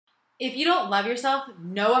if you don't love yourself,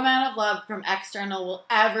 no amount of love from external will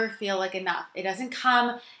ever feel like enough. It doesn't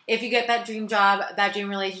come if you get that dream job, that dream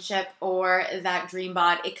relationship, or that dream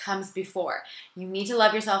bod. It comes before. You need to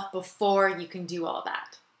love yourself before you can do all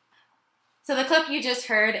that. So the clip you just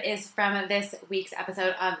heard is from this week's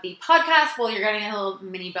episode of the podcast. Well, you're getting a little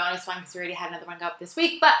mini bonus one because we already had another one go up this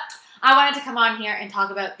week. But I wanted to come on here and talk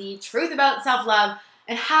about the truth about self-love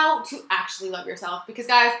and how to actually love yourself. Because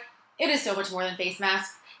guys, it is so much more than face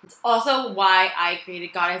masks. It's also why I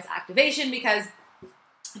created Goddess Activation, because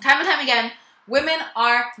time and time again, women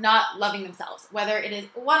are not loving themselves. Whether it is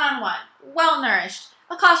one-on-one, well-nourished,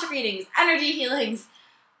 Akashic readings, energy healings,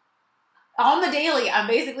 on the daily, I'm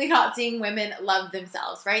basically not seeing women love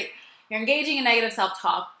themselves, right? You're engaging in negative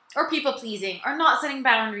self-talk, or people-pleasing, or not setting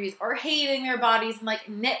boundaries, or hating their bodies and like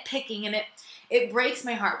nitpicking, and it breaks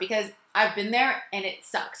my heart because I've been there and it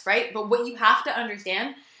sucks, right? But what you have to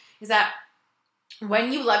understand is that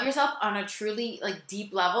when you love yourself on a truly like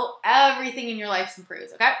deep level, everything in your life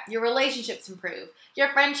improves, okay? Your relationships improve, your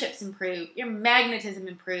friendships improve, your magnetism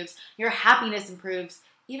improves, your happiness improves,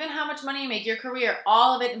 even how much money you make, your career,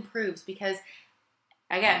 all of it improves because,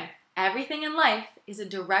 again, everything in life is a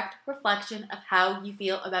direct reflection of how you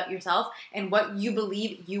feel about yourself and what you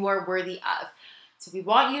believe you are worthy of. So we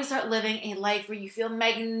want you to start living a life where you feel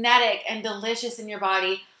magnetic and delicious in your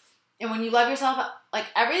body. And when you love yourself, like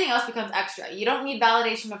everything else becomes extra. You don't need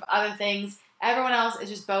validation of other things. Everyone else is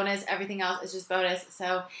just bonus. Everything else is just bonus.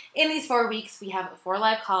 So in these 4 weeks, we have 4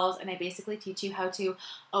 live calls, and I basically teach you how to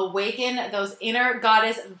awaken those inner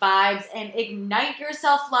goddess vibes and ignite your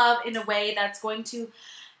self-love in a way that's going to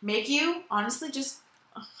make you, honestly, just,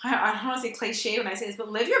 I don't want to say cliche when I say this,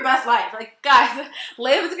 but live your best life. Like, guys,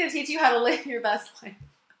 Liv is going to teach you how to live your best life.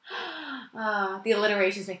 The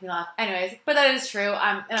alliterations make me laugh. Anyways, but that is true.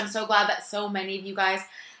 And I'm so glad that so many of you guys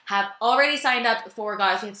have already signed up for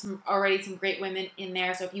Goddess. We have already some great women in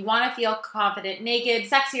there. So if you want to feel confident, naked,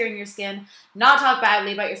 sexier in your skin, not talk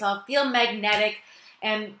badly about yourself, feel magnetic,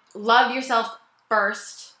 and love yourself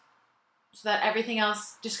first so that everything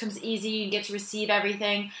else just comes easy, you get to receive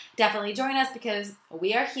everything, definitely join us because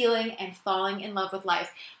we are healing and falling in love with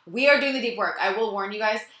life. We are doing the deep work. I will warn you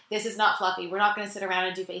guys, this is not fluffy. We're not going to sit around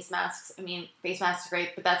and do face masks. I mean, face masks are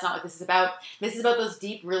great, but that's not what this is about. This is about those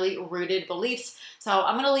deep, really rooted beliefs. So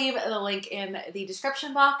I'm going to leave the link in the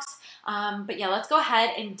description box. But yeah, let's go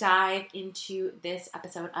ahead and dive into this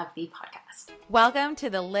episode of the podcast. Welcome to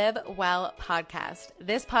the Live Well podcast.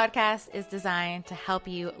 This podcast is designed to help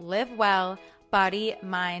you live well, body,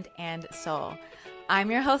 mind, and soul.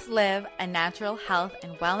 I'm your host, Liv, a natural health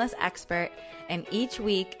and wellness expert, and each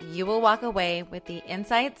week you will walk away with the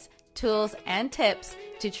insights, tools, and tips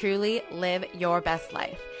to truly live your best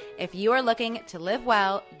life. If you are looking to live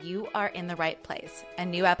well, you are in the right place. A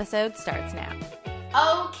new episode starts now.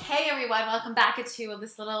 Okay, everyone, welcome back to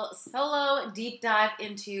this little solo deep dive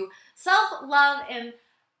into self-love and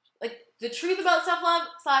like the truth about self-love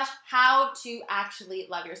 / how to actually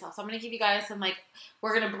love yourself. So I'm going to give you guys some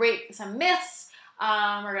we're going to break some myths.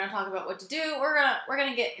 We're going to talk about what to do. We're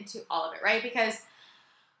going to get into all of it, right? Because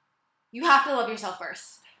you have to love yourself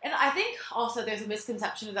first. And I think also there's a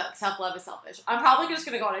misconception that self-love is selfish. I'm probably just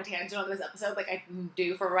going to go on a tangent on this episode like I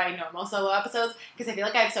do for my normal solo episodes because I feel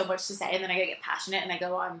like I have so much to say and then I get passionate and I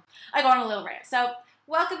go on a little rant. So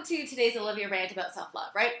welcome to today's Olivia rant about self-love,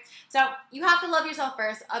 right? So you have to love yourself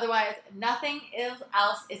first. Otherwise, nothing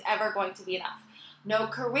else is ever going to be enough. No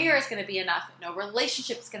career is going to be enough. No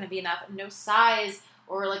relationship is going to be enough. No size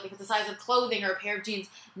or like if it's the size of clothing or a pair of jeans,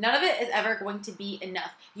 none of it is ever going to be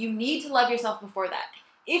enough. You need to love yourself before that.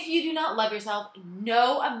 If you do not love yourself,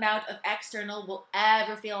 no amount of external will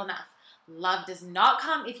ever feel enough. Love does not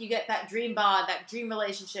come if you get that dream bod, that dream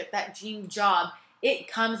relationship, that dream job. It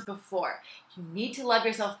comes before. You need to love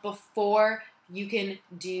yourself before you can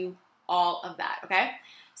do all of that, okay?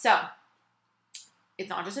 So, it's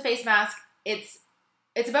not just a face mask.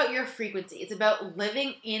 It's about your frequency. It's about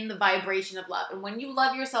living in the vibration of love. And when you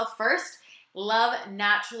love yourself first, love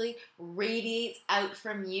naturally radiates out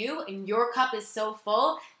from you, and your cup is so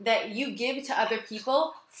full that you give to other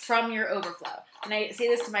people from your overflow. And I say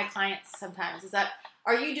this to my clients sometimes, is that,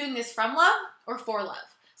 are you doing this from love or for love?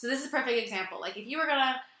 So this is a perfect example. Like if you were going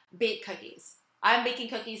to bake cookies, I'm baking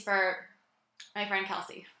cookies for my friend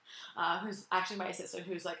Kelsey, who's actually my assistant,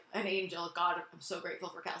 who's like an angel. God, I'm so grateful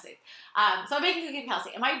for Kelsey. So I'm baking cookies for Kelsey.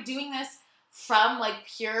 Am I doing this from like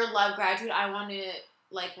pure love, gratitude? I want to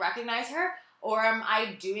like recognize her, or am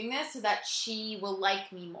I doing this so that she will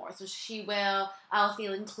like me more? So I'll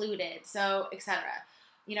feel included, so etc.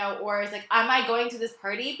 You know, or it's like, am I going to this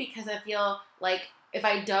party because I feel like if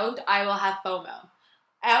I don't, I will have FOMO?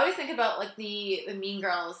 I always think about like the Mean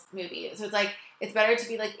Girls movie. So it's like, it's better to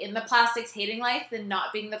be like in the plastics hating life than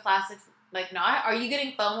not being the plastics like not. Are you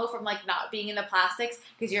getting FOMO from like not being in the plastics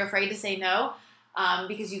because you're afraid to say no?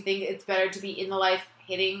 Because you think it's better to be in the life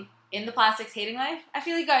hating, in the plastics hating life? I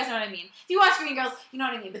feel like you guys know what I mean. If you watch Mean Girls, you know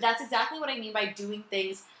what I mean. But that's exactly what I mean by doing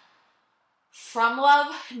things from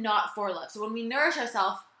love, not for love. So when we nourish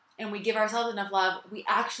ourselves and we give ourselves enough love, we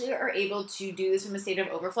actually are able to do this from a state of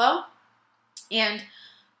overflow. And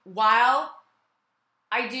while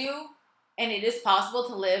I do, and it is possible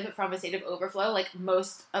to live from a state of overflow like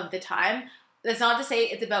most of the time, that's not to say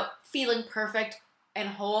it's about feeling perfect and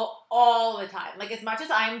whole all the time. Like, as much as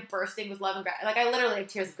I'm bursting with love and gratitude, like I literally have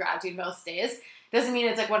tears of gratitude most days, doesn't mean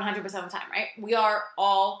it's like 100% of the time, right? We are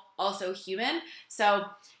all also human. So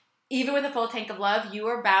even with a full tank of love, you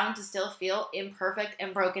are bound to still feel imperfect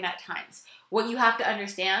and broken at times. What you have to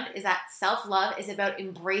understand is that self-love is about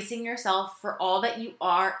embracing yourself for all that you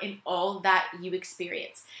are and all that you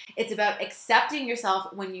experience. It's about accepting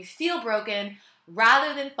yourself when you feel broken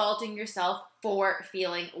rather than faulting yourself for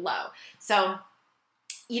feeling low. So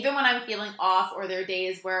even when I'm feeling off, or there are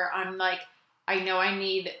days where I'm like, I know I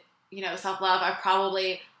need, self-love, I've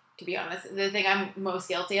probably, to be honest, the thing I'm most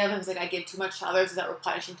guilty of is like I give too much to others without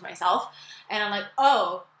replenishing to myself. And I'm like,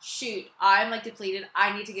 oh, shoot, I'm like depleted.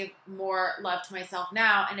 I need to give more love to myself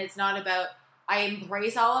now. And it's not about, I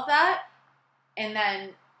embrace all of that. And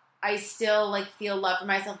then I still like feel love for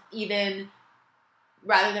myself, even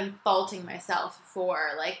rather than faulting myself for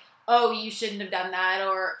like, oh, you shouldn't have done that,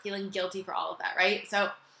 or feeling guilty for all of that, right? So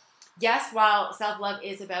yes, while self-love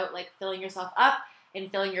is about like filling yourself up and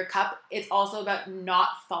filling your cup, it's also about not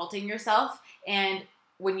faulting yourself, and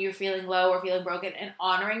when you're feeling low or feeling broken, and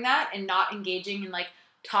honoring that and not engaging in like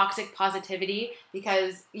toxic positivity,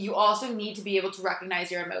 because you also need to be able to recognize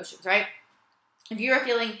your emotions, right? If you're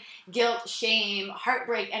feeling guilt, shame,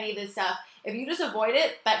 heartbreak, any of this stuff, if you just avoid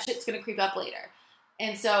it, that shit's gonna creep up later.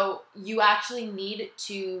 And so you actually need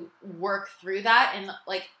to work through that and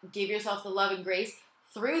like give yourself the love and grace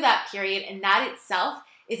through that period, and that itself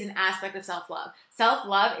is an aspect of self-love.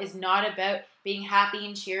 Self-love is not about being happy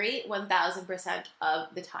and cheery 1000% of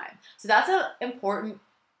the time. So that's important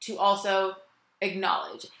to also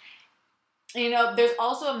acknowledge. And, there's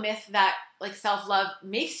also a myth that like self-love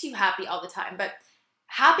makes you happy all the time, but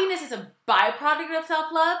happiness is a byproduct of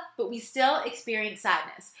self-love, but we still experience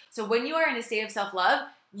sadness. So when you are in a state of self-love,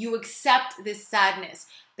 you accept this sadness.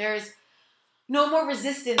 There's no more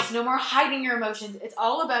resistance, no more hiding your emotions. It's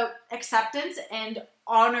all about acceptance and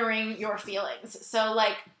honoring your feelings. So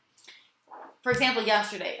like, for example,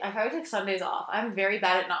 yesterday, I probably took Sundays off. I'm very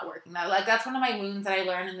bad at not working. That's one of my wounds that I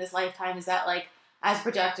learned in this lifetime, is that like, as a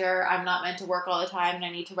projector, I'm not meant to work all the time and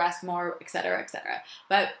I need to rest more, etc., etc.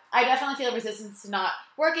 But I definitely feel resistance to not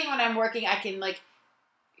working. When I'm working, I can like,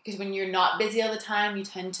 because when you're not busy all the time, you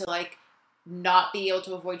tend to like not be able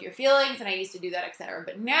to avoid your feelings, and I used to do that, etc.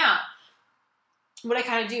 But now, what I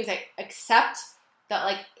kind of do is I accept that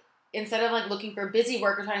like, instead of like looking for busy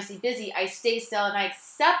work or trying to stay busy, I stay still and I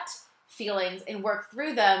accept feelings and work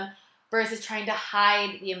through them versus trying to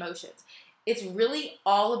hide the emotions. It's really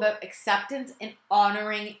all about acceptance and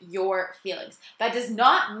honoring your feelings. That does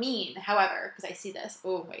not mean, however, because I see this.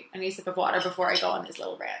 Oh, wait, I need a sip of water before I go on this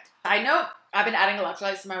little rant. I know I've been adding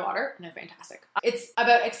electrolytes to my water, and they're fantastic. It's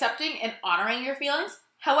about accepting and honoring your feelings.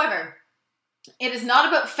 However, it is not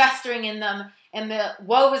about festering in them and the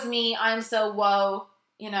woe is me, I'm so woe,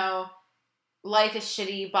 life is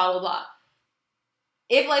shitty, blah, blah, blah.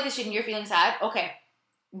 If life is shitty and you're feeling sad, okay,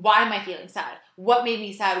 why am I feeling sad? What made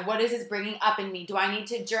me sad? What is this bringing up in me? Do I need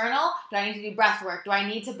to journal? Do I need to do breath work? Do I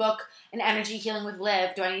need to book an energy healing with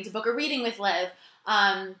Liv? Do I need to book a reading with Liv?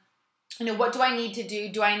 What do I need to do?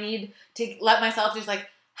 Do I need to let myself just like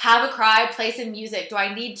have a cry, play some music? Do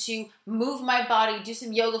I need to move my body, do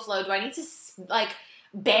some yoga flow? Do I need to like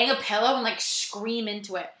bang a pillow and like scream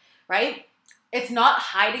into it, right? It's not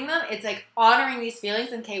hiding them. It's like honoring these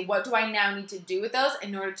feelings. And okay, what do I now need to do with those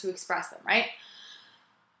in order to express them, right?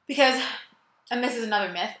 Because, and this is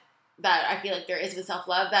another myth that I feel like there is with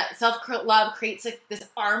self-love, that self-love creates like this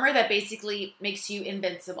armor that basically makes you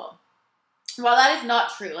invincible. While that is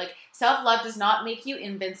not true, like self-love does not make you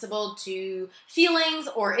invincible to feelings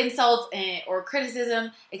or insults or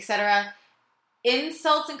criticism, etc.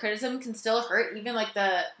 Insults and criticism can still hurt even like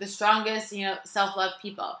the strongest, self-love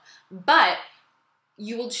people. But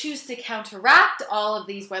you will choose to counteract all of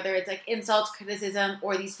these, whether it's like insults, criticism,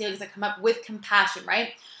 or these feelings that come up, with compassion,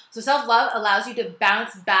 right? So self-love allows you to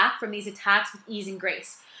bounce back from these attacks with ease and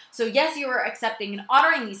grace. So yes, you are accepting and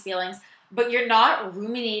honoring these feelings, but you're not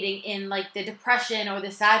ruminating in like the depression or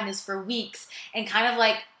the sadness for weeks and kind of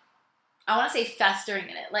like I want to say festering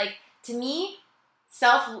in it. Like, to me,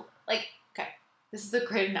 okay, this is a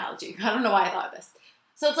great analogy. I don't know why I thought of this.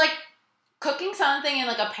 So it's like cooking something in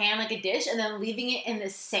like a pan, like a dish, and then leaving it in the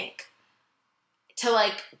sink to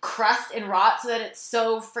like crust and rot so that it's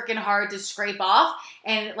so freaking hard to scrape off.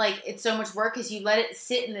 And like, it's so much work because you let it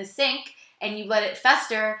sit in the sink and you let it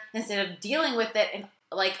fester instead of dealing with it and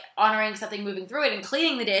like honoring something moving through it and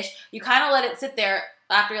cleaning the dish. You kind of let it sit there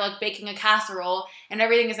after you're like baking a casserole and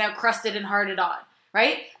everything is now crusted and hardened on,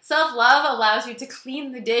 right? Self-love allows you to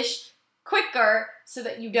clean the dish quicker so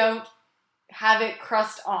that you don't have it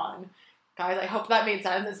crust on. Guys, I hope that made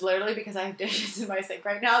sense. It's literally because I have dishes in my sink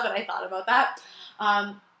right now that I thought about that.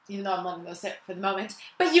 Even though I'm letting those sit for the moment.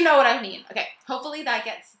 But you know what I mean. Okay, hopefully that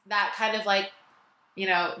gets that kind of like, you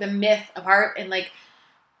know, the myth apart and like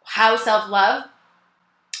how self-love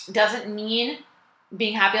doesn't mean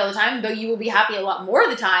being happy all the time, though you will be happy a lot more of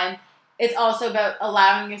the time. It's also about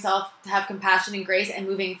allowing yourself to have compassion and grace and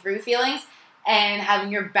moving through feelings and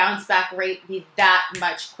having your bounce back rate be that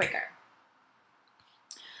much quicker.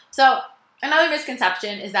 So another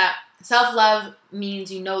misconception is that self-love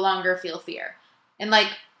means you no longer feel fear. And like,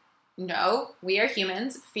 no, we are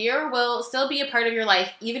humans. Fear will still be a part of your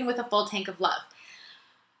life, even with a full tank of love.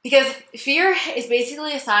 Because fear is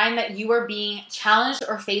basically a sign that you are being challenged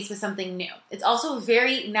or faced with something new. It's also a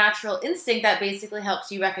very natural instinct that basically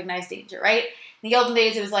helps you recognize danger, right? In the olden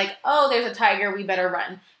days, it was like, oh, there's a tiger, we better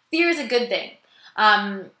run. Fear is a good thing.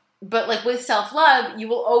 But like with self-love, you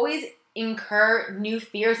will always incur new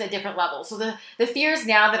fears at different levels. So the fears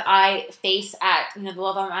now that I face at, you know, the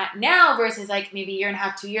level I'm at now versus like maybe a year and a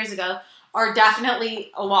half, 2 years ago are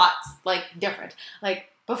definitely a lot like different. Like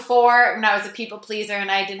before, when I was a people pleaser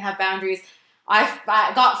and I didn't have boundaries, I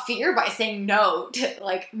got fear by saying no to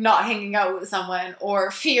like not hanging out with someone,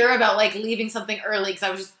 or fear about like leaving something early because I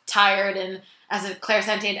was just tired, and as a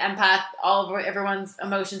clairsentient empath, all of everyone's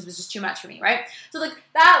emotions was just too much for me, right? So like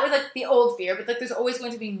that was like the old fear, but like there's always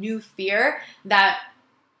going to be new fear that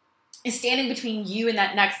is standing between you and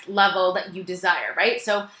that next level that you desire, right?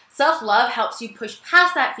 So self-love helps you push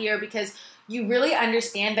past that fear because you really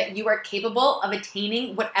understand that you are capable of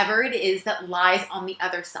attaining whatever it is that lies on the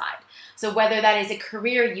other side. So whether that is a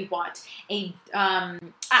career you want, a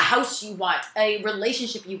house you want, a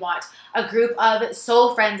relationship you want, a group of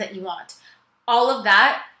soul friends that you want, all of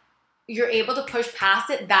that, you're able to push past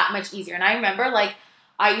it that much easier. And I remember, like,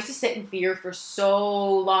 I used to sit in fear for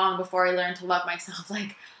so long before I learned to love myself,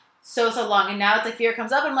 like, so long. And now it's like fear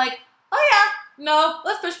comes up, and I'm like, oh yeah, no,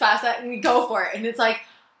 let's push past that, and we go for it. And it's like,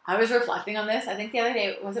 I was reflecting on this, I think the other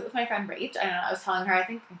day, was it with my friend Rach? I don't know, I was telling her, I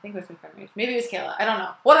think it was my friend Rach. Maybe it was Kayla, I don't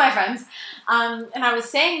know. One of my friends. And I was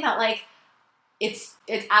saying that, like, it's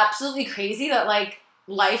absolutely crazy that, like,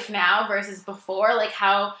 life now versus before, like,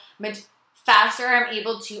 how much faster I'm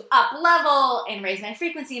able to up level and raise my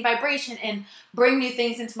frequency and vibration and bring new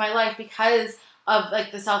things into my life because of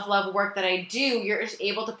like the self-love work that I do. You're just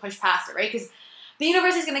able to push past it, right? Because the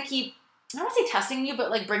universe is going to keep, I don't want to say testing you, but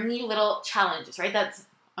like bringing you little challenges, right? That's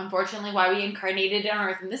unfortunately why we incarnated on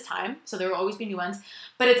Earth in this time. So there will always be new ones,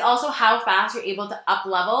 but it's also how fast you're able to up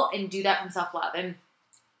level and do that from self-love. And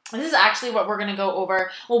this is actually what we're going to go over.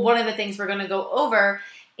 Well, one of the things we're going to go over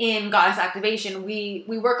in Goddess Activation. We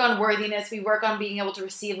work on worthiness, we work on being able to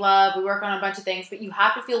receive love, we work on a bunch of things, but you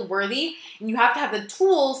have to feel worthy and you have to have the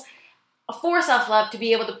tools for self-love to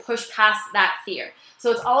be able to push past that fear.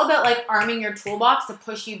 So it's all about like arming your toolbox to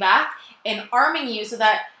push you back and arming you so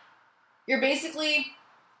that you're basically,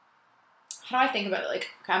 how do I think about it? Like,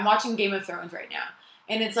 okay, I'm watching Game of Thrones right now,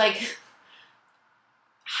 and it's like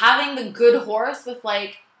having the good horse with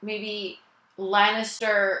like maybe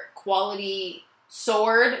Lannister quality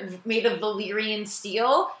sword made of Valyrian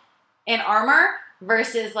steel and armor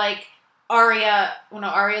versus like Arya. Well, no,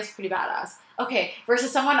 Arya's pretty badass. Okay,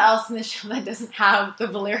 versus someone else in the show that doesn't have the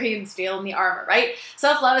Valyrian steel and the armor, right?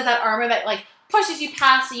 Self-love is that armor that like pushes you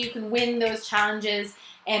past so you can win those challenges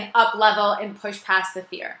and up level and push past the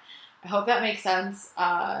fear. I hope that makes sense.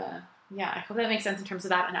 I hope that makes sense in terms of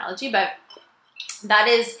that analogy, but that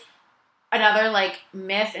is another like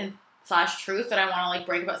myth and / truth that I want to like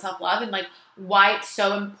break about self-love and like why it's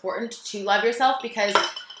so important to love yourself, because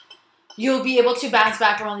you'll be able to bounce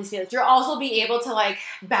back from all these feelings. You'll also be able to like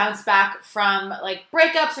bounce back from like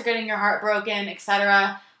breakups or getting your heart broken,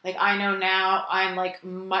 etc. Like I know now I'm like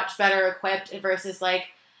much better equipped versus like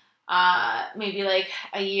maybe like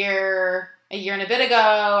a year and a bit ago,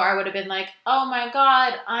 I would have been like, oh my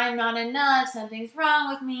God, I'm not enough. Something's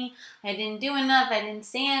wrong with me. I didn't do enough. I didn't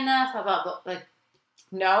say enough. About like,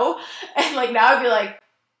 no. And like now I'd be like,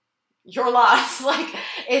 you're lost. Like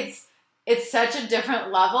it's it's such a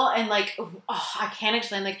different level. And like, oh, I can't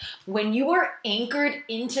explain. Like when you are anchored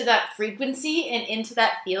into that frequency and into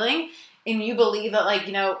that feeling, and you believe that like,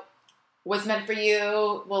 you know, what's meant for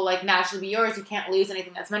you will like naturally be yours. You can't lose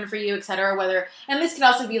anything that's meant for you, etc. Whether, and this can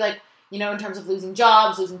also be like, you know, in terms of losing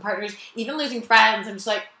jobs, losing partners, even losing friends. I'm just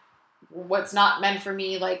like, what's not meant for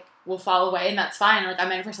me, like, will fall away, and that's fine. Like, I'm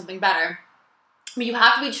meant for something better. But you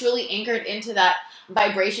have to be truly anchored into that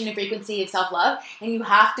vibration and frequency of self-love, and you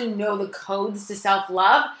have to know the codes to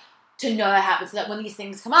self-love to know that happens, so that when these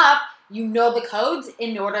things come up, you know the codes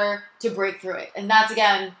in order to break through it. And that's,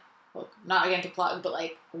 again, well, not again to plug, but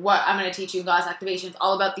like what I'm going to teach you in Goddess Activation is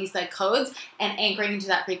all about these like codes and anchoring into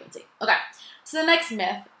that frequency. Okay, so the next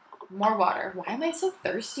myth, more water. Why am I so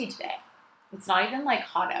thirsty today? It's not even like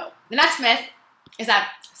hot out. The next myth is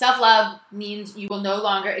that self-love means you will no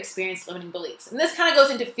longer experience limiting beliefs. And this kind of goes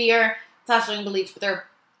into fear / limiting beliefs, but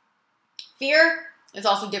fear is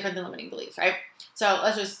also different than limiting beliefs, right? So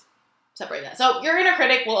let's just separate that. So your inner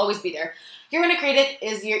critic will always be there. Your inner critic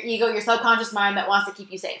is your ego, your subconscious mind that wants to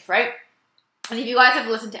keep you safe, right? And if you guys have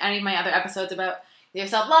listened to any of my other episodes about either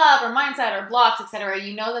self-love or mindset or blocks, etc.,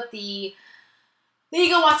 you know that the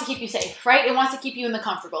ego wants to keep you safe, right? It wants to keep you in the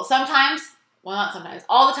comfortable. Sometimes, well, not sometimes,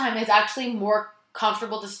 all the time, it's actually more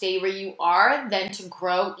comfortable to stay where you are than to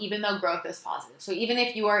grow, even though growth is positive. So even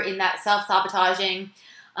if you are in that self-sabotaging,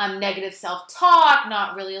 negative self-talk,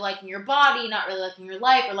 not really liking your body, not really liking your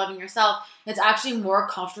life or loving yourself, it's actually more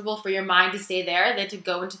comfortable for your mind to stay there than to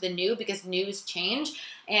go into the new, because news change.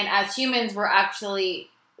 And as humans, we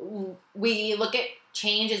look at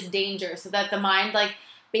change as danger, so that the mind like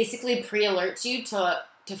basically pre-alerts you to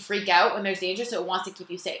freak out when there's danger, so it wants to keep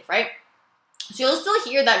you safe, right? So you'll still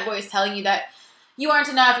hear that voice telling you that you aren't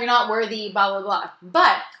enough, you're not worthy, blah, blah, blah.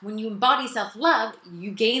 But when you embody self-love,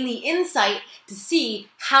 you gain the insight to see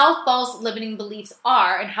how false limiting beliefs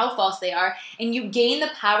are and how false they are, and you gain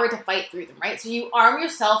the power to fight through them, right? So you arm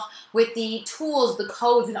yourself with the tools, the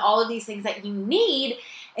codes, and all of these things that you need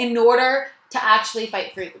in order to actually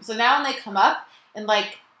fight through them. So now when they come up, and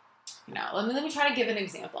like, you know, let me try to give an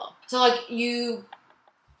example. So like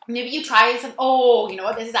maybe you try some, you know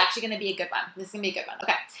what, this is actually going to be a good one. This is going to be a good one.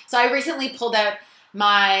 Okay, so I recently pulled out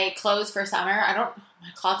my clothes for summer. My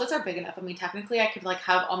closets are big enough. I mean, technically I could like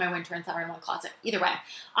have all my winter and summer in one closet. Either way,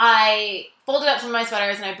 I folded up some of my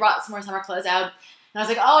sweaters and I brought some more summer clothes out. And I was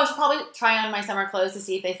like, I should probably try on my summer clothes to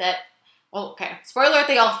see if they fit. Well, okay, spoiler alert,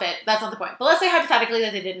 they all fit. That's not the point. But let's say hypothetically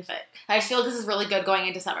that they didn't fit. I just feel like this is really good going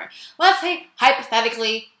into summer. Let's say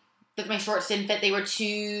hypothetically that my shorts didn't fit. They were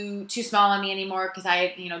too small on me anymore because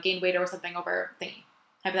I, gained weight or something over thingy.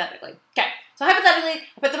 Hypothetically. Okay. So hypothetically,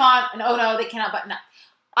 I put them on and oh no, they cannot button up.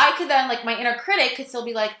 I could then, like, my inner critic could still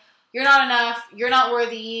be like, you're not enough, you're not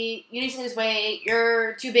worthy, you need to lose weight,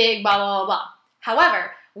 you're too big, blah, blah, blah, blah.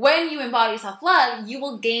 However, when you embody self-love, you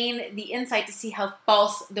will gain the insight to see how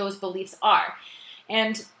false those beliefs are.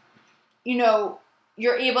 And,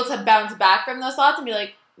 you're able to bounce back from those thoughts and be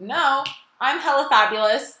like, no, I'm hella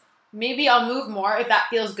fabulous. Maybe I'll move more if that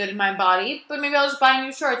feels good in my body, but maybe I'll just buy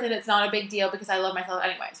new shorts and it's not a big deal because I love myself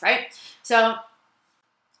anyways, right? So,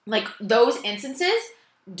 like, those instances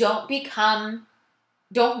don't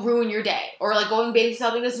ruin your day. Or, like, going bathing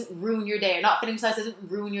something doesn't ruin your day. Or not fitting size doesn't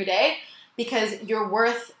ruin your day, because your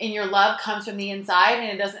worth and your love comes from the inside,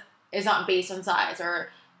 and it's not based on size,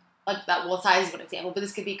 or, like, that, well, size is one example, but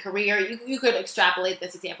this could be career. You could extrapolate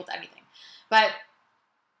this example to anything. But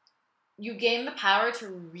you gain the power to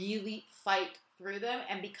really fight through them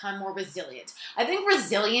and become more resilient. I think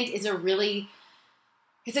resilient is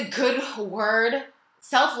it's a good word.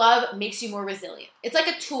 Self-love makes you more resilient. It's like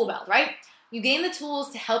a tool belt, right? You gain the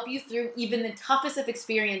tools to help you through even the toughest of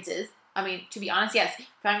experiences. I mean, to be honest, yes,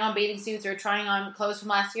 trying on bathing suits or trying on clothes from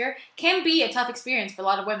last year can be a tough experience for a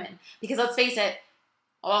lot of women. Because let's face it,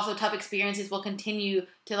 also tough experiences will continue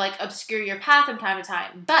to, like, obscure your path from time to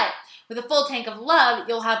time. But with a full tank of love,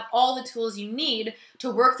 you'll have all the tools you need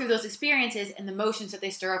to work through those experiences and the emotions that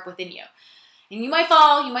they stir up within you. And you might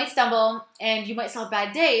fall, you might stumble, and you might still have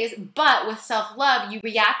bad days, but with self-love, you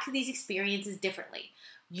react to these experiences differently.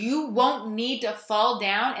 You won't need to fall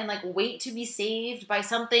down and, like, wait to be saved by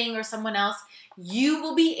something or someone else. You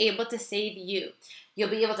will be able to save you. You'll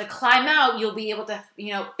be able to climb out. You'll be able to,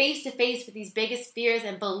 face to face with these biggest fears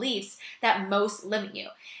and beliefs that most limit you.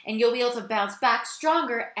 And you'll be able to bounce back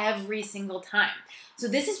stronger every single time. So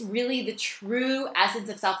this is really the true essence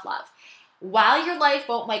of self-love. While your life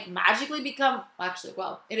won't, like, magically become,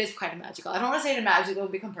 it is kind of magical. I don't want to say it magically will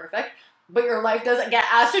become perfect, but your life doesn't get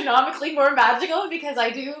astronomically more magical, because I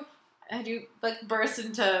do like burst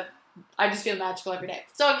into, I just feel magical every day.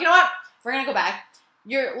 So you know what? We're going to go back.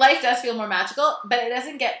 your life does feel more magical, but it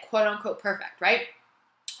doesn't get quote unquote perfect, right?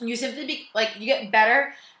 You simply you get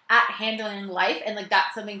better at handling life, and like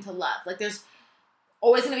that's something to love. Like there's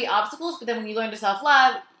always going to be obstacles, but then when you learn to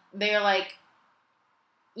self-love, they're like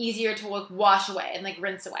easier to like wash away and like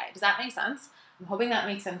rinse away. Does that make sense? I'm hoping that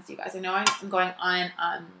makes sense to you guys. I know I'm going on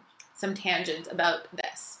some tangents about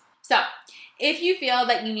this. So if you feel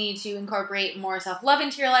that you need to incorporate more self-love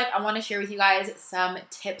into your life, I want to share with you guys some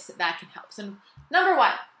tips that can help. So number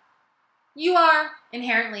one, you are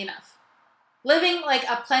inherently enough. Living like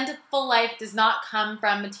a plentiful life does not come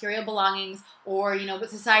from material belongings or, what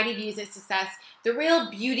society views as success. The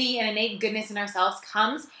real beauty and innate goodness in ourselves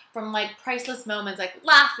comes from like priceless moments, like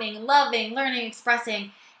laughing, loving, learning,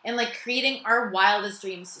 expressing, and like creating our wildest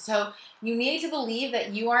dreams. So you need to believe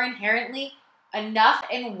that you are inherently enough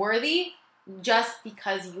and worthy just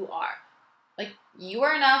because you are. Like you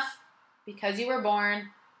are enough because you were born.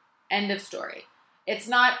 End of story. It's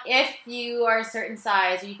not if you are a certain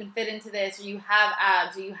size or you can fit into this or you have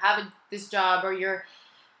abs or you have this job or you're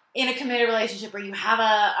in a committed relationship or you have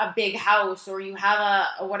a big house or you have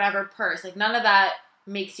a whatever purse. Like none of that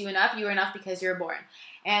makes you enough. You are enough because you're born.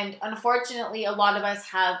 And unfortunately, a lot of us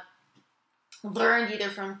have learned either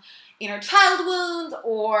from inner child wounds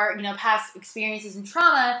or, past experiences and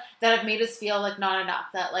trauma that have made us feel like not enough.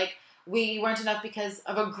 That like we weren't enough because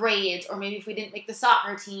of a grade, or maybe if we didn't make the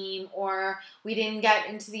soccer team, or we didn't get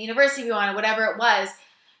into the university we wanted, whatever it was.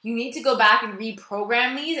 You need to go back and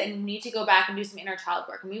reprogram these, and you need to go back and do some inner child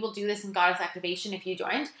work. And we will do this in Goddess Activation if you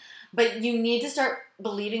joined. But you need to start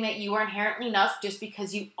believing that you are inherently enough just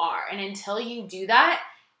because you are. And until you do that,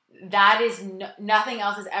 that is nothing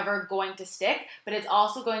else is ever going to stick. But it's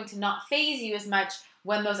also going to not phase you as much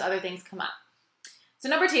when those other things come up. So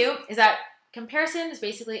number two is that comparison is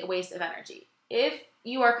basically a waste of energy. If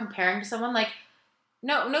you are comparing to someone, like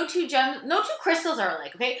no two crystals are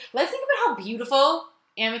alike, okay? Let's think about how beautiful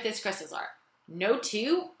amethyst crystals are. No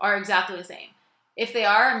two are exactly the same. If they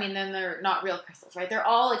are, then they're not real crystals, right? They're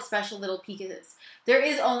all like special little pieces. There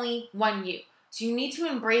is only one you. So you need to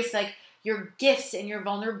embrace like your gifts and your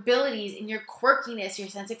vulnerabilities and your quirkiness, your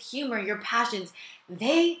sense of humor, your passions.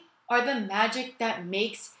 They are the magic that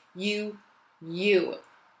makes you you.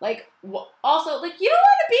 Like, also, like, you don't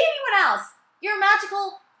want to be anyone else. You're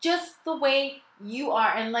magical just the way you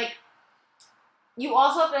are. And, like, you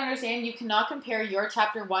also have to understand you cannot compare your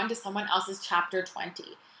chapter 1 to someone else's chapter 20.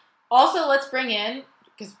 Also, let's bring in,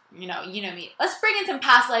 because, you know me, let's bring in some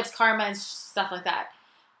past lives, karma, and stuff like that.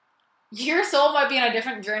 Your soul might be on a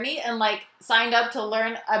different journey and, like, signed up to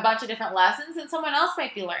learn a bunch of different lessons than someone else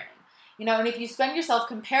might be learning. And if you spend yourself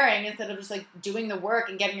comparing instead of just, like, doing the work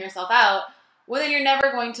and getting yourself out, well, then you're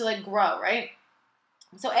never going to, like, grow, right?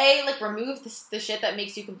 So, A, like, remove the shit that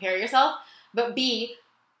makes you compare yourself. But B,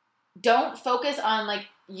 don't focus on, like,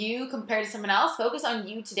 you compared to someone else. Focus on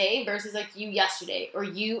you today versus, like, you yesterday or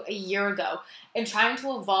you a year ago. And trying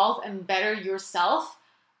to evolve and better yourself.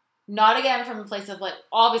 Not, again, from a place of, like,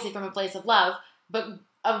 obviously from a place of love. But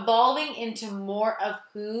evolving into more of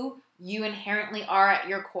who you inherently are at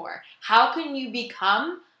your core. How can you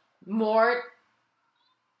become more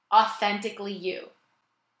authentically you,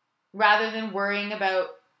 rather than worrying about,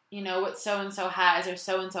 what so-and-so has or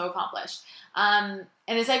so-and-so accomplished. And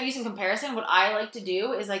instead of using comparison, what I like to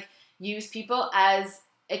do is, like, use people as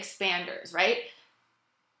expanders, right?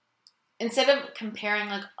 Instead of comparing,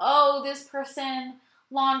 like, oh, this person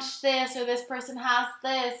launched this, or this person has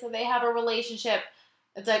this, or they have a relationship.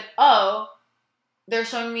 It's like, oh, they're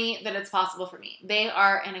showing me that it's possible for me. They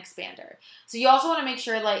are an expander. So you also want to make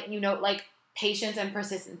sure, like, patience and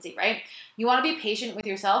persistency, right? You want to be patient with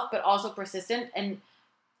yourself, but also persistent, and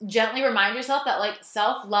gently remind yourself that, like,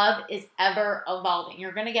 self-love is ever evolving.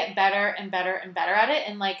 You're going to get better and better and better at it.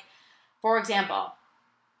 And, like, for example,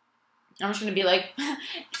 I'm just going to be like,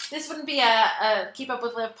 this wouldn't be a Keep Up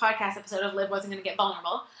With Liv podcast episode if Liv wasn't going to get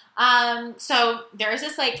vulnerable. So there is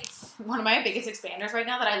this, like, one of my biggest expanders right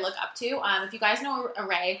now that I look up to. If you guys know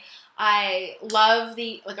Array, I love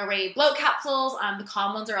the, like, Array bloat capsules. The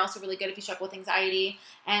calm ones are also really good if you struggle with anxiety.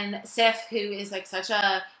 And Sif, who is, like,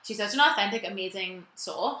 she's such an authentic, amazing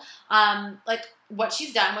soul. Like, what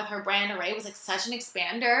she's done with her brand Array was, like, such an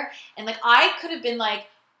expander. And, like, I could have been like,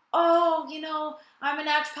 oh, I'm a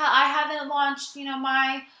naturopath. I haven't launched,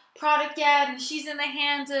 my product yet, and she's in the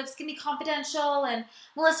hands of Skinny Confidential and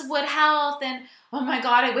Melissa Wood Health, and oh my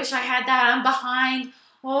god, I wish I had that. I'm behind.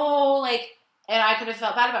 Oh, like, and I could have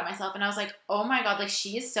felt bad about myself, and I was like, oh my god, like,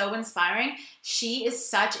 she is so inspiring. She is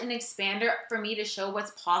such an expander for me to show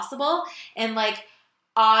what's possible, and, like,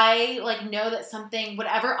 I like know that something,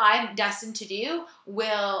 whatever I'm destined to do,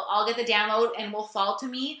 I'll get the download and will fall to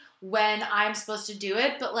me when I'm supposed to do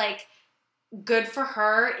it. But like, good for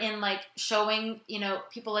her in like showing,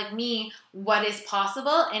 people like me what is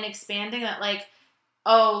possible and expanding that, like,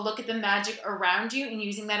 oh, look at the magic around you and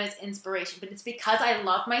using that as inspiration. But it's because I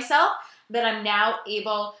love myself that I'm now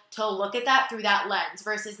able to look at that through that lens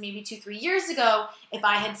versus maybe 2-3 years ago, if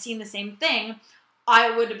I had seen the same thing,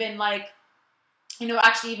 I would have been like,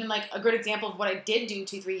 actually even like a good example of what I did do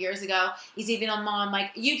 2-3 years ago is even on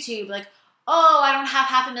like YouTube, like, oh, I don't have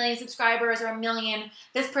 500,000 subscribers or 1 million.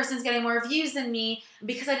 This person's getting more views than me.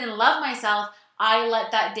 Because I didn't love myself, I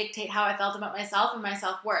let that dictate how I felt about myself and my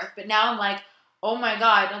self-worth. But now I'm like, oh my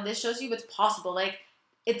God, this shows you what's possible. Like,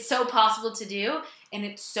 it's so possible to do, and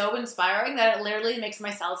it's so inspiring that it literally makes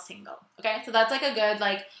my cells tingle. Okay, so that's like a good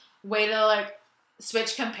like way to like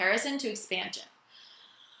switch comparison to expansion.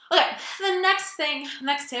 Okay, the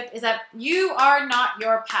next tip is that you are not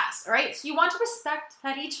your past, all right? So you want to respect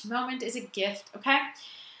that each moment is a gift, okay?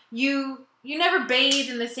 You never bathe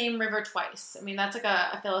in the same river twice. I mean, that's like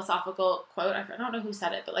a philosophical quote. I don't know who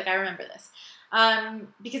said it, but like I remember this.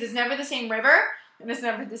 Because it's never the same river and it's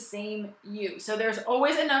never the same you. So there's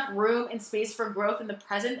always enough room and space for growth in the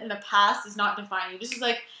present, and the past does not define you. Just as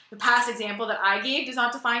like the past example that I gave does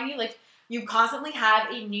not define you. Like, you constantly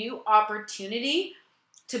have a new opportunity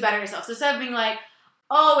to better yourself. So instead of being like,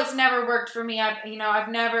 oh, it's never worked for me. I've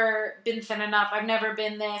never been thin enough. I've never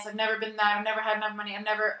been this. I've never been that. I've never had enough money.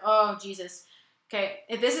 Oh, Jesus. Okay,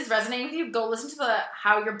 if this is resonating with you, go listen to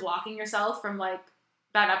how you're blocking yourself from like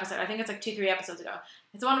that episode. I think it's like 2-3 episodes ago.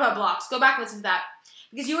 It's the one about blocks. Go back and listen to that.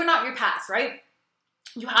 Because you are not your past, right?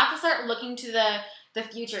 You have to start looking to the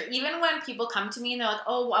future. Even when people come to me and they're like,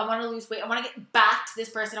 oh, I want to lose weight. I want to get back to this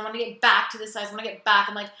person. I want to get back to this size. I want to get back.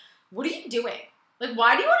 I'm like, what are you doing? Like,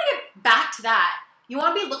 why do you want to get back to that? You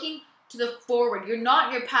want to be looking to the forward. You're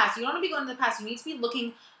not your past. You don't want to be going to the past. You need to be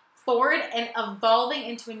looking forward and evolving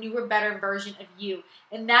into a newer, better version of you.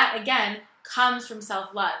 And that, again, comes from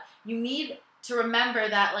self-love. You need to remember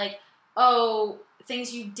that, like, oh,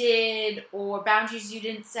 things you did or boundaries you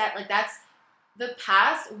didn't set, like, that's the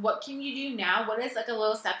past. What can you do now? What is, like, a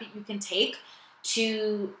little step that you can take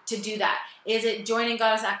to do that? Is it joining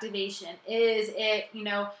Goddess Activation? Is it,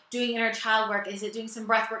 doing inner child work? Is it doing some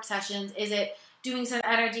breath work sessions? Is it doing some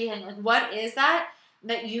energy healing? Like, what is that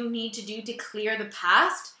you need to do to clear the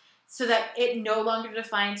past so that it no longer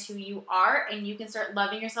defines who you are and you can start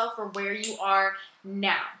loving yourself for where you are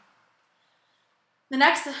now? The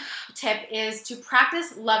next tip is to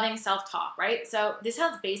practice loving self-talk, right? So this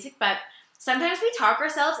sounds basic, but sometimes we talk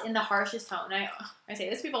ourselves in the harshest tone. I say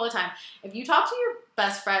this to people all the time. If you talk to your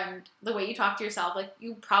best friend the way you talk to yourself, like,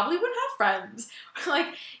 you probably wouldn't have friends.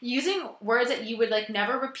 Like, using words that you would like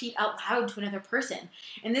never repeat out loud to another person.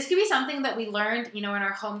 And this could be something that we learned, in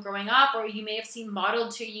our home growing up, or you may have seen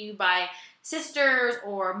modeled to you by sisters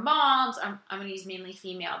or moms. I'm going to use mainly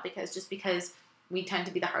female because we tend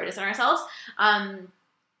to be the hardest on ourselves.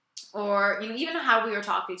 Or, even how we were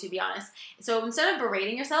taught to be honest. So instead of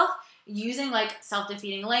berating yourself, using like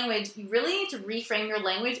self-defeating language, you really need to reframe your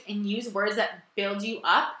language and use words that build you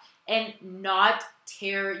up and not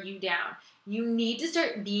tear you down. You need to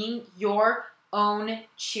start being your own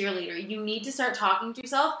cheerleader. You need to start talking to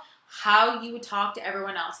yourself how you would talk to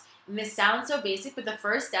everyone else. And this sounds so basic, but the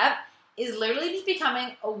first step is literally just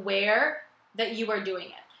becoming aware that you are doing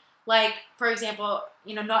it. Like, for example,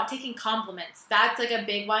 not taking compliments. That's like a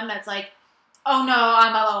big one that's like, oh no,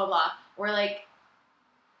 I'm blah, blah, blah, blah. Or like,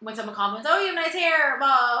 when someone compliments, oh, you have nice hair, blah,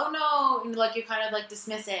 oh no, and like you kind of like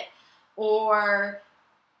dismiss it. Or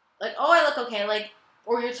like, oh, I look okay. Like,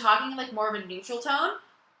 or you're talking in like more of a neutral tone.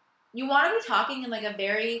 You want to be talking in like a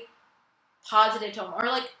very positive tone. Or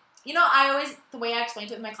like, the way I explain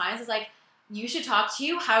to it with my clients is like, you should talk to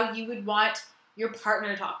you how you would want your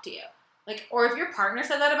partner to talk to you. Like, or if your partner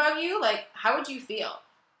said that about you, like, how would you feel?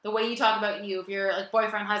 The way you talk about you, if you're like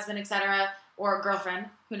boyfriend, husband, etc., or girlfriend,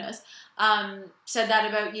 who knows, said that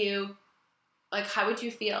about you, like, how would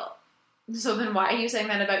you feel? So then why are you saying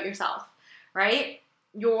that about yourself, right?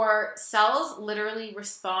 Your cells literally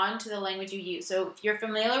respond to the language you use. So if you're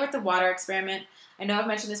familiar with the water experiment, I know I've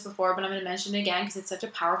mentioned this before, but I'm going to mention it again because it's such a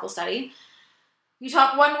powerful study. You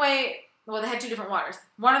talk one way. Well, they had 2 different waters.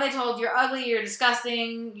 One they told, you're ugly, you're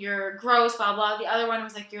disgusting, you're gross, blah, blah. The other one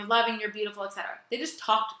was like, you're loving, you're beautiful, etc. They just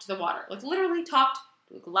talked to the water. Like, literally talked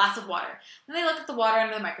to a glass of water. Then they looked at the water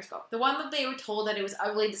under the microscope. The one that they were told that it was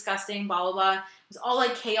ugly, disgusting, blah, blah, blah. It was all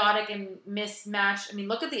like chaotic and mismatched. I mean,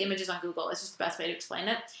 look at the images on Google. It's just the best way to explain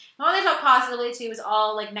it. The one they talked positively to was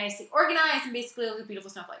all like nicely organized and basically like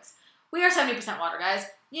beautiful snowflakes. We are 70% water, guys.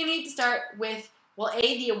 You need to start with well,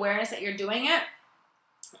 A, the awareness that you're doing it,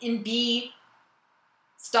 and B,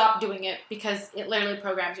 stop doing it because it literally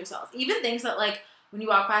programs yourself. Even things that, like, when you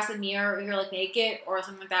walk past a mirror or you're, like, naked or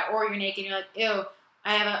something like that, or you're naked and you're like, ew,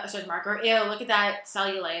 I have a stretch mark, or ew, look at that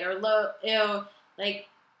cellulite, or ew, like,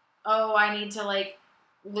 oh, I need to, like,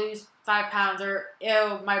 lose 5 pounds, or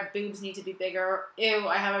ew, my boobs need to be bigger, or ew,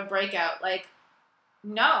 I have a breakout. Like,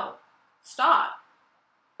 no, stop.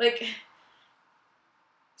 Like,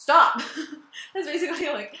 stop. That's basically,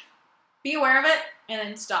 like, be aware of it and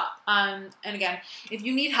then stop. And again, if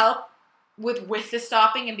you need help with the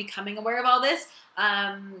stopping and becoming aware of all this,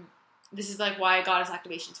 this is like why Goddess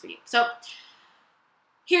Activations for you. So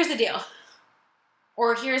here's the deal,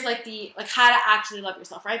 or here's like how to actually love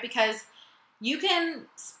yourself, right? Because you can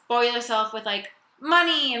spoil yourself with like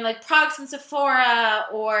money and like products from Sephora,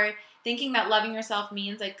 or thinking that loving yourself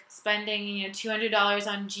means like spending, $200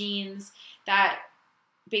 on jeans that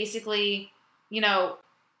basically,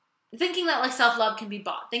 thinking that like self-love can be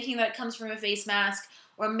bought, thinking that it comes from a face mask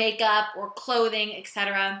or makeup or clothing,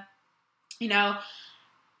 etc. It's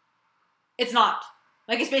not.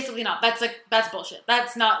 Like, it's basically not. That's bullshit.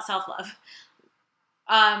 That's not self-love.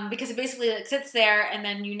 Because it basically like sits there and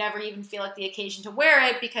then you never even feel like the occasion to wear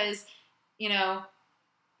it because,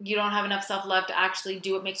 you don't have enough self-love to actually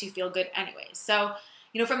do what makes you feel good anyways. So,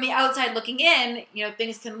 from the outside looking in,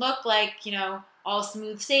 things can look like, all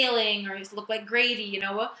smooth sailing or look like gravy,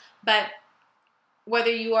 but whether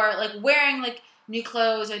you are like wearing like new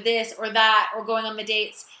clothes or this or that or going on the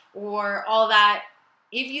dates or all that,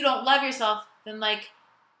 if you don't love yourself, then like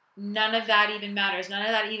none of that even matters. None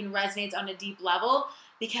of that even resonates on a deep level,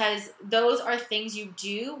 because those are things you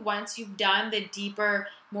do once you've done the deeper,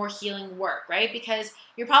 more healing work, right? Because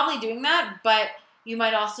you're probably doing that, but you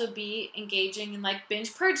might also be engaging in like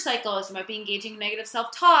binge purge cycles. You might be engaging in negative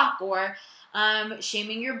self-talk or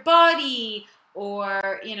shaming your body,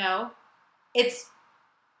 or, it's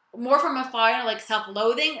more from a far like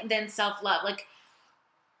self-loathing than self-love. Like,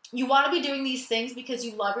 you want to be doing these things because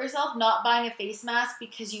you love yourself, not buying a face mask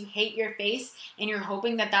because you hate your face and you're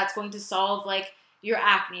hoping that that's going to solve like your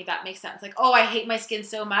acne, if that makes sense. Like, oh, I hate my skin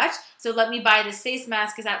so much, so let me buy this face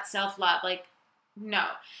mask because that's self-love. Like, no.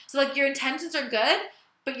 So like your intentions are good,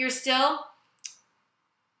 but you're still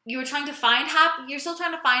trying to find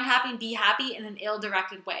happy and be happy in an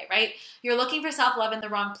ill-directed way, right? You're looking for self-love in the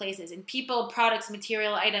wrong places, in people, products,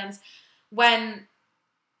 material items, when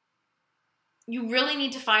you really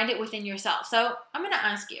need to find it within yourself. So I'm going to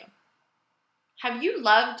ask you, have you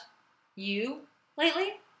loved you lately?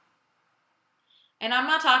 And I'm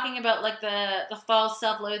not talking about like the false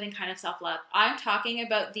self-loathing kind of self-love. I'm talking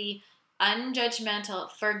about the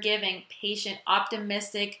unjudgmental, forgiving, patient,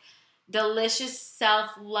 optimistic, delicious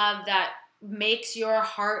self-love that makes your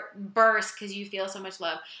heart burst because you feel so much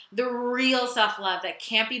love. The real self-love that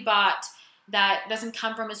can't be bought, that doesn't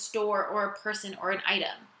come from a store or a person or an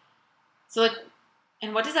item. So like,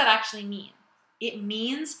 and what does that actually mean? It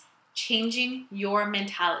means changing your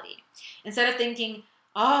mentality. Instead of thinking,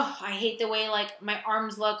 oh, I hate the way like my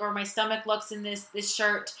arms look or my stomach looks in this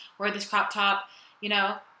shirt or this crop top,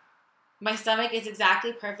 my stomach is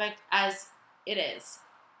exactly perfect as it is.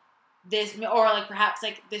 This, or like perhaps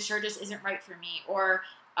like this shirt just isn't right for me, or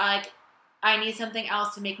like I need something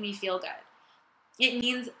else to make me feel good. It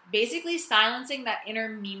means basically silencing that inner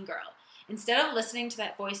mean girl. Instead of listening to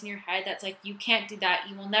that voice in your head that's like, you can't do that,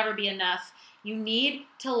 you will never be enough, you need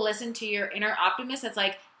to listen to your inner optimist that's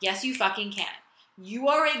like, yes, you fucking can. You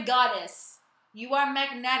are a goddess. You are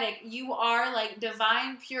magnetic. You are like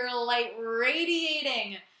divine, pure light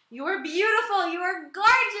radiating. You are beautiful. You are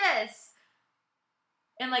gorgeous.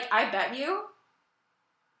 And like, I bet you,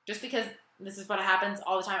 just because this is what happens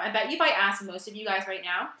all the time, I bet you if I ask most of you guys right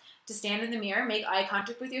now to stand in the mirror, make eye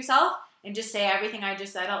contact with yourself, and just say everything I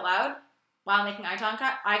just said out loud while making eye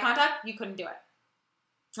contact, you couldn't do it.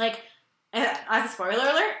 Like, as a spoiler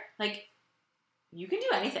alert, like, you can do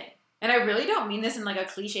anything. And I really don't mean this in like a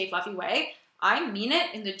cliche, fluffy way. I mean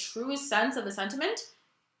it in the truest sense of the sentiment.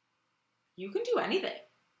 You can do anything.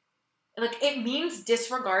 Like, it means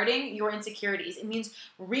disregarding your insecurities. It means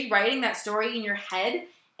rewriting that story in your head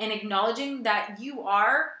and acknowledging that you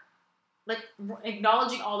are, like,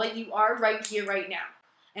 acknowledging all that you are right here, right now.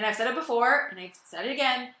 And I've said it before, and I've said it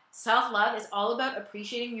again, self-love is all about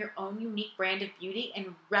appreciating your own unique brand of beauty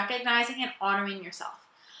and recognizing and honoring yourself.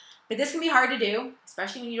 But this can be hard to do,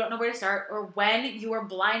 especially when you don't know where to start or when you are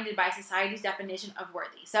blinded by society's definition of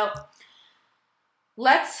worthy. So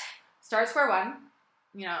let's start square one.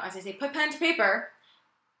 As I say, put pen to paper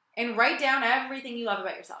and write down everything you love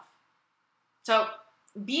about yourself. So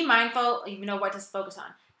be mindful, what to focus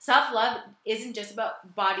on. Self-love isn't just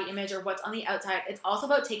about body image or what's on the outside. It's also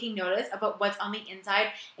about taking notice about what's on the inside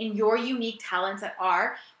and your unique talents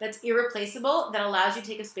that's irreplaceable, that allows you to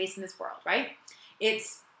take a space in this world, right?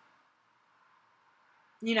 It's,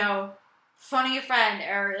 phoning a friend,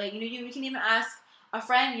 or like, you can even ask a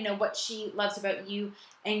friend, what she loves about you,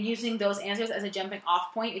 and using those answers as a jumping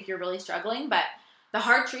off point if you're really struggling. But the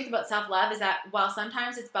hard truth about self-love is that while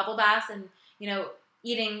sometimes it's bubble baths and,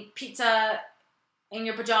 eating pizza in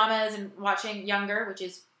your pajamas and watching Younger, which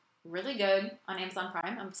is really good on Amazon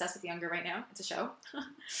Prime. I'm obsessed with Younger right now. It's a show.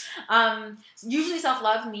 Usually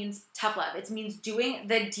self-love means tough love. It means doing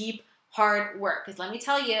the deep, hard work. Because let me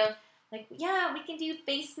tell you, like, yeah, we can do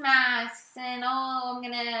face masks and, I'm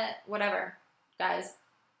going to, whatever. Guys,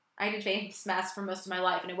 I did face masks for most of my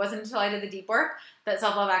life. And it wasn't until I did the deep work that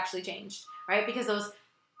self-love actually changed, right? Because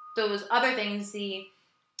those other things, the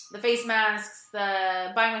face masks,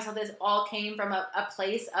 the buying myself this, all came from a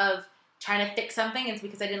place of trying to fix something. It's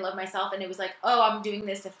because I didn't love myself, and it was like, I'm doing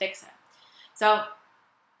this to fix it. So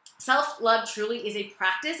self-love truly is a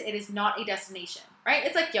practice. It is not a destination, right?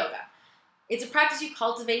 It's like yoga. It's a practice you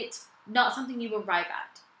cultivate, not something you arrive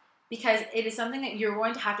at, because it is something that you're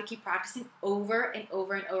going to have to keep practicing over and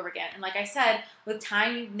over and over again. And like I said, with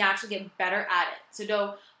time, you naturally get better at it.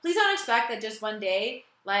 So please don't expect that just one day,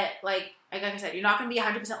 like I said, you're not going to be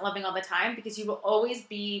 100% loving all the time, because you will always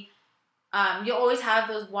be, you'll always have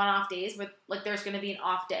those one-off days where, like, there's going to be an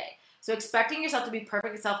off day. So expecting yourself to be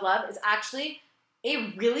perfect at self-love is actually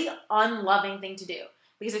a really unloving thing to do,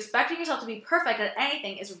 because expecting yourself to be perfect at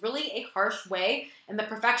anything is really a harsh way. And the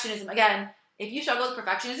perfectionism, again, if you struggle with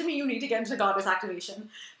perfectionism, you need to get into goddess activation,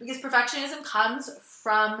 because perfectionism comes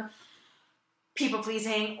from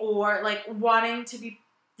people-pleasing, or like wanting to be,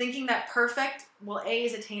 thinking that perfect,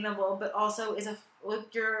 is attainable, but also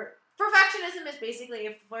your perfectionism is basically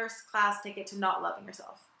a first-class ticket to not loving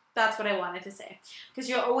yourself. That's what I wanted to say. Because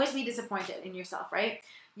you'll always be disappointed in yourself, right?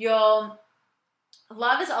 Love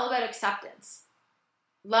is all about acceptance.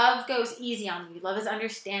 Love goes easy on you. Love is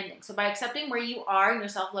understanding. So by accepting where you are in your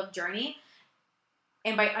self-love journey,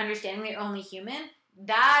 and by understanding that you're only human,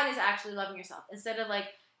 that is actually loving yourself, instead of like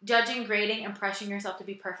judging, grading, and pressuring yourself to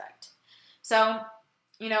be perfect. So,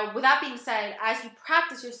 with that being said, as you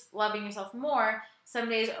practice loving yourself more, some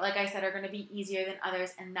days, like I said, are going to be easier than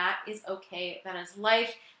others, and that is okay. That is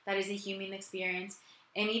life. That is a human experience.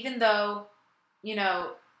 And even though,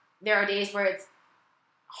 there are days where it's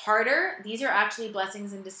harder, these are actually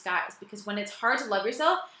blessings in disguise, because when it's hard to love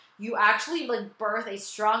yourself, you actually birth a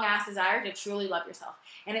strong ass desire to truly love yourself.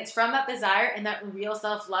 And it's from that desire and that real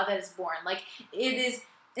self-love that is born.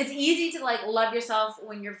 It's easy to love yourself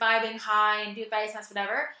when you're vibing high and do face masks,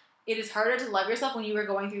 whatever. It is harder to love yourself when you were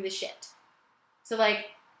going through the shit. So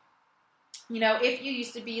if you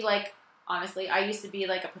used to be honestly, I used to be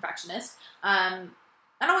a perfectionist. I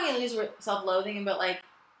don't want to use self-loathing, but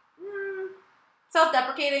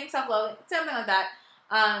self-deprecating, self-loathing, something like that.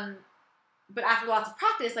 But after lots of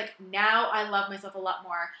practice, now I love myself a lot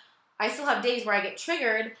more. I still have days where I get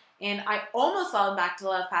triggered and I almost fall back to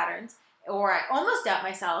love patterns, or I almost doubt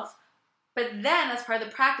myself. But then that's part of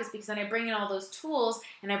the practice, because then I bring in all those tools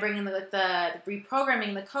and I bring in the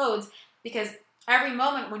reprogramming, the codes, because every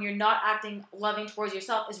moment when you're not acting loving towards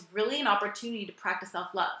yourself is really an opportunity to practice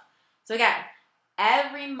self-love. So again,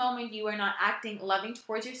 every moment you are not acting loving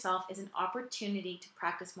towards yourself is an opportunity to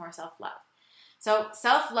practice more self-love. So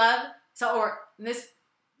self-love, this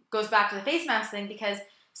goes back to the face mask thing, because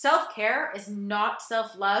self-care is not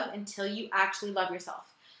self-love until you actually love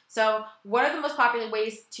yourself. So what are the most popular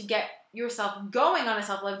ways to get yourself going on a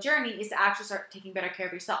self-love journey is to actually start taking better care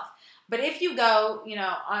of yourself. But if you go, you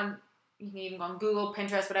can even go on Google,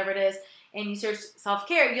 Pinterest, whatever it is, and you search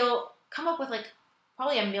self-care, you'll come up with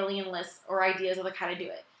probably a million lists or ideas of how to do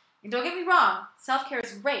it. And don't get me wrong, self-care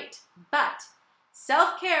is great, but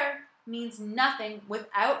self-care means nothing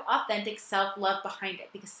without authentic self-love behind it,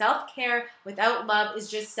 because self-care without love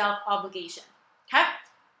is just self-obligation. Okay?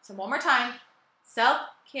 So one more time,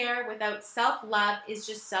 self-care without self-love is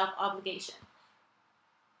just self-obligation.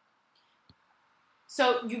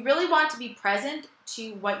 So you really want to be present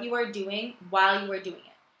to what you are doing while you are doing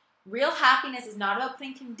it. Real happiness is not about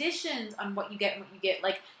putting conditions on what you get and what you get.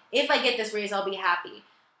 If I get this raise, I'll be happy.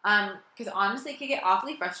 Because honestly, it can get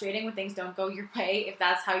awfully frustrating when things don't go your way if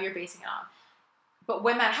that's how you're basing it on. But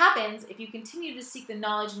when that happens, if you continue to seek the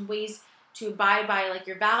knowledge and ways to abide by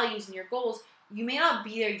your values and your goals, you may not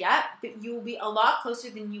be there yet, but you will be a lot closer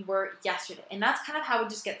than you were yesterday. And that's kind of how it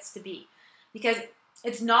just gets to be. Because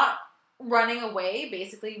it's not running away,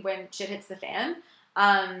 basically, when shit hits the fan.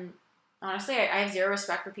 Honestly, I have zero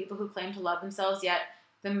respect for people who claim to love themselves, yet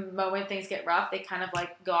the moment things get rough, they kind of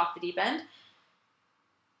like go off the deep end.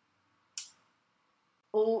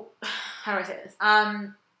 Oh, how do I say this?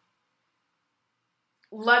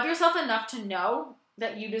 Love yourself enough to know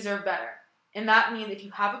that you deserve better. And that means if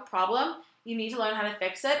you have a problem, you need to learn how to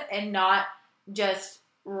fix it and not just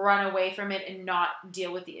run away from it and not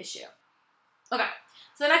deal with the issue. Okay,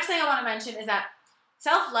 so the next thing I want to mention is that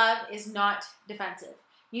self-love is not defensive.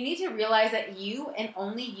 You need to realize that you and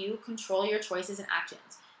only you control your choices and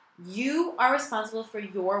actions. You are responsible for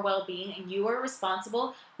your well-being, and you are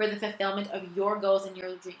responsible for the fulfillment of your goals and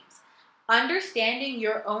your dreams. Understanding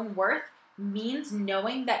your own worth means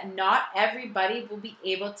knowing that not everybody will be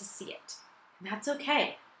able to see it. And that's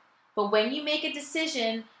okay. But when you make a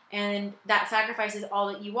decision and that sacrifices all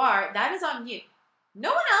that you are, that is on you. No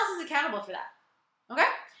one else is accountable for that. Okay?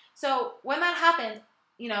 So when that happens,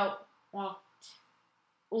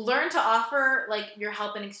 learn to offer like your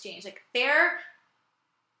help in exchange. Like fair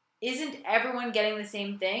isn't everyone getting the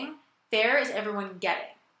same thing. Fair is everyone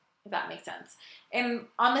getting, if that makes sense. And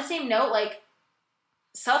on the same note, like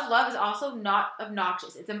self-love is also not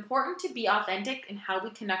obnoxious. It's important to be authentic in how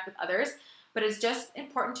we connect with others, but it's just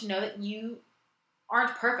important to know that you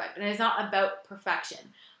aren't perfect, and it's not about perfection.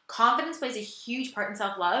 Confidence plays a huge part in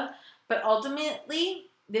self-love, but ultimately,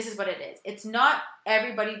 this is what it is. It's not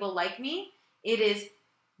everybody will like me. It is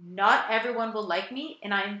not everyone will like me,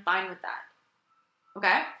 and I am fine with that.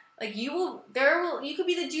 Okay? Like you could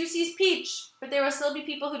be the juiciest peach, but there will still be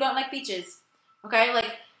people who don't like peaches. Okay?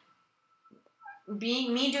 Like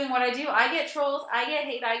being me doing what I do, I get trolls, I get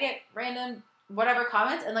hate, I get random whatever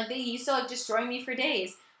comments, and like they used to like destroy me for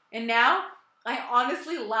days. And now I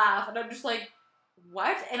honestly laugh and I'm just like,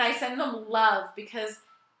 what? And I send them love because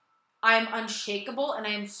I'm unshakable and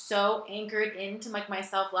I am so anchored into like my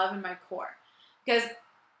self-love and my core. Because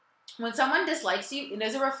when someone dislikes you, it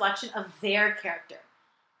is a reflection of their character.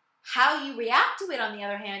 How you react to it, on the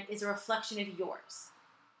other hand, is a reflection of yours.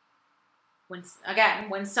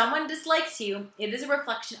 When someone dislikes you, it is a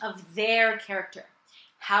reflection of their character.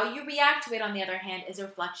 How you react to it, on the other hand, is a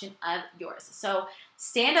reflection of yours. So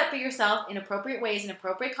stand up for yourself in appropriate ways, in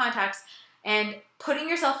appropriate contexts, and putting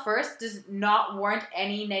yourself first does not warrant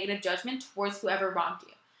any negative judgment towards whoever wronged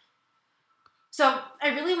you. So I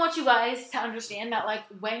really want you guys to understand that like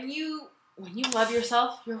when you love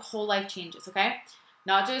yourself, your whole life changes, okay?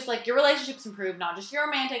 Not just like your relationships improve, not just your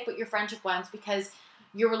romantic, but your friendship ones, because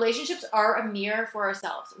your relationships are a mirror for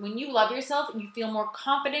ourselves. When you love yourself, you feel more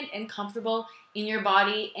confident and comfortable in your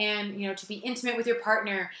body, and to be intimate with your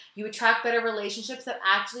partner. You attract better relationships that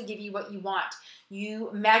actually give you what you want. You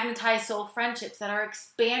magnetize soul friendships that are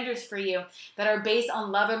expanders for you, that are based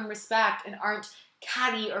on love and respect and aren't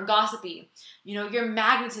catty or gossipy. Your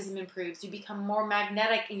magnetism improves. You become more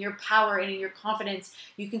magnetic in your power and in your confidence.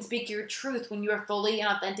 You can speak your truth when you are fully and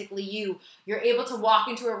authentically you. You're able to walk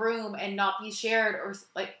into a room and not be scared or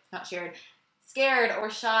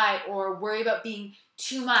shy or worry about being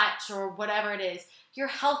too much or whatever it is. Your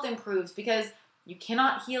health improves because you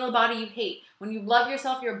cannot heal a body you hate. When you love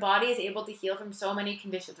yourself, your body is able to heal from so many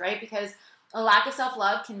conditions, right? Because a lack of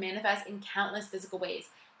self-love can manifest in countless physical ways.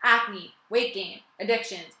 Acne, weight gain,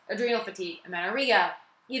 addictions, adrenal fatigue, amenorrhea,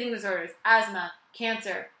 eating disorders, asthma,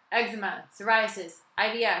 cancer, eczema, psoriasis,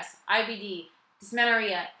 IBS, IBD,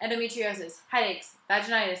 dysmenorrhea, endometriosis, headaches,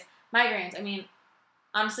 vaginitis, migraines. I mean,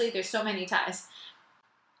 honestly, there's so many ties.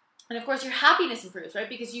 And of course, your happiness improves, right?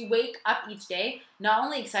 Because you wake up each day not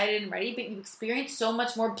only excited and ready, but you experience so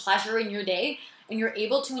much more pleasure in your day, and you're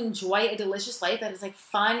able to enjoy a delicious life that is like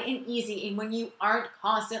fun and easy, and when you aren't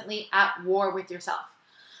constantly at war with yourself.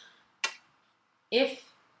 If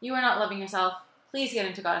you are not loving yourself, please get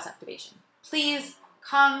into Goddess Activation. Please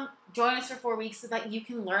come join us for 4 weeks so that you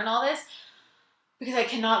can learn all this, because I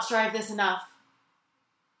cannot strive this enough.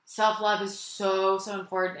 Self-love is so, so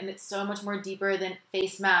important, and it's so much more deeper than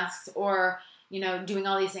face masks or, doing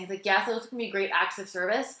all these things. Like, yes, those can be great acts of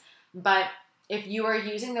service, but if you are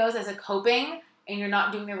using those as a coping and you're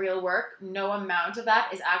not doing the real work, no amount of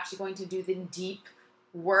that is actually going to do the deep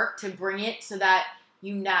work to bring it so that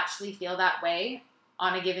you naturally feel that way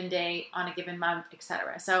on a given day, on a given month,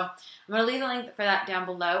 etc. So I'm going to leave the link for that down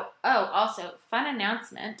below. Oh, also, fun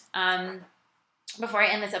announcement. Before I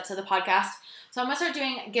end this episode of the podcast. So I'm going to start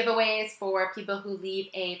doing giveaways for people who leave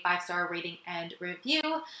a 5-star rating and review.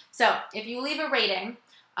 So if you leave a rating,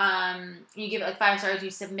 you give it like 5 stars, you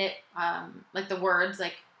submit like the words,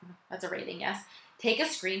 like that's a rating, yes. Take a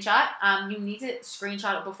screenshot. You need to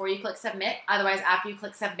screenshot it before you click submit. Otherwise, after you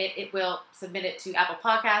click submit, it will submit it to Apple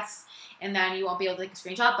Podcasts, and then you won't be able to take a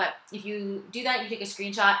screenshot. But if you do that, you take a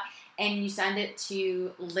screenshot and you send it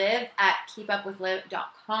to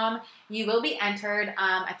live@keepupwithliv.com, you will be entered.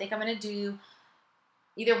 I think I'm going to do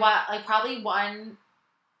either probably one,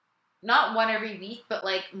 not one every week, but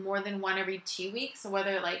like more than one every 2 weeks. So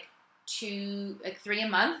whether like 3 a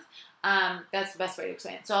month, that's the best way to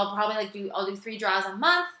explain it. So I'll probably I'll do 3 draws a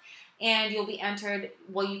month, and you'll be entered.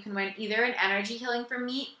 Well, you can win either an energy healing from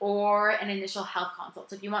me or an initial health consult.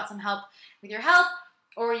 So if you want some help with your health,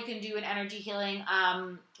 or you can do an energy healing,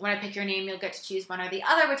 when I pick your name, you'll get to choose one or the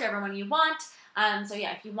other, whichever one you want. So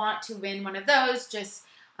yeah, if you want to win one of those, just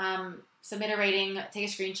submit a rating, take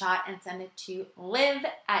a screenshot, and send it to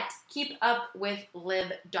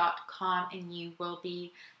live@keepupwithliv.com, and you will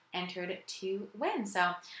be entered to win.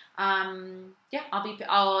 So yeah,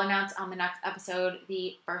 I'll announce on the next episode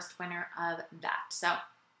the first winner of that. So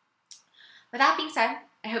with that being said,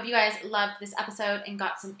 I hope you guys loved this episode and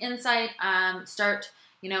got some insight. Start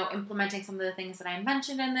implementing some of the things that I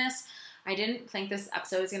mentioned in this. I didn't think this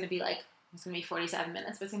episode was going to be it's going to be 47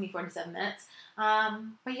 minutes, but it's going to be 47 minutes.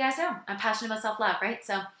 But you guys know, I'm passionate about self-love, right?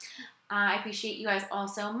 So I appreciate you guys all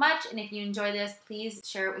so much. And if you enjoy this, please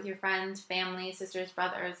share it with your friends, family, sisters,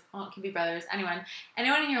 brothers. Well, it can be brothers, anyone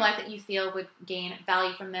in your life that you feel would gain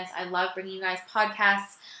value from this. I love bringing you guys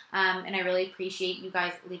podcasts. And I really appreciate you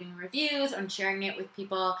guys leaving reviews and sharing it with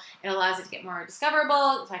people. It allows it to get more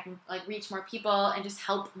discoverable, so I can reach more people and just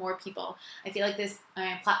help more people. I feel like this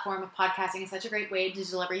platform of podcasting is such a great way to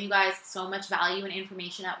deliver you guys so much value and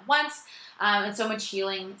information at once, and so much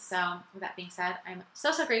healing. So with that being said, I'm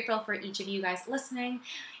so grateful for each of you guys listening,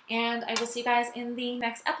 and I will see you guys in the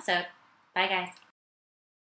next episode. Bye, guys.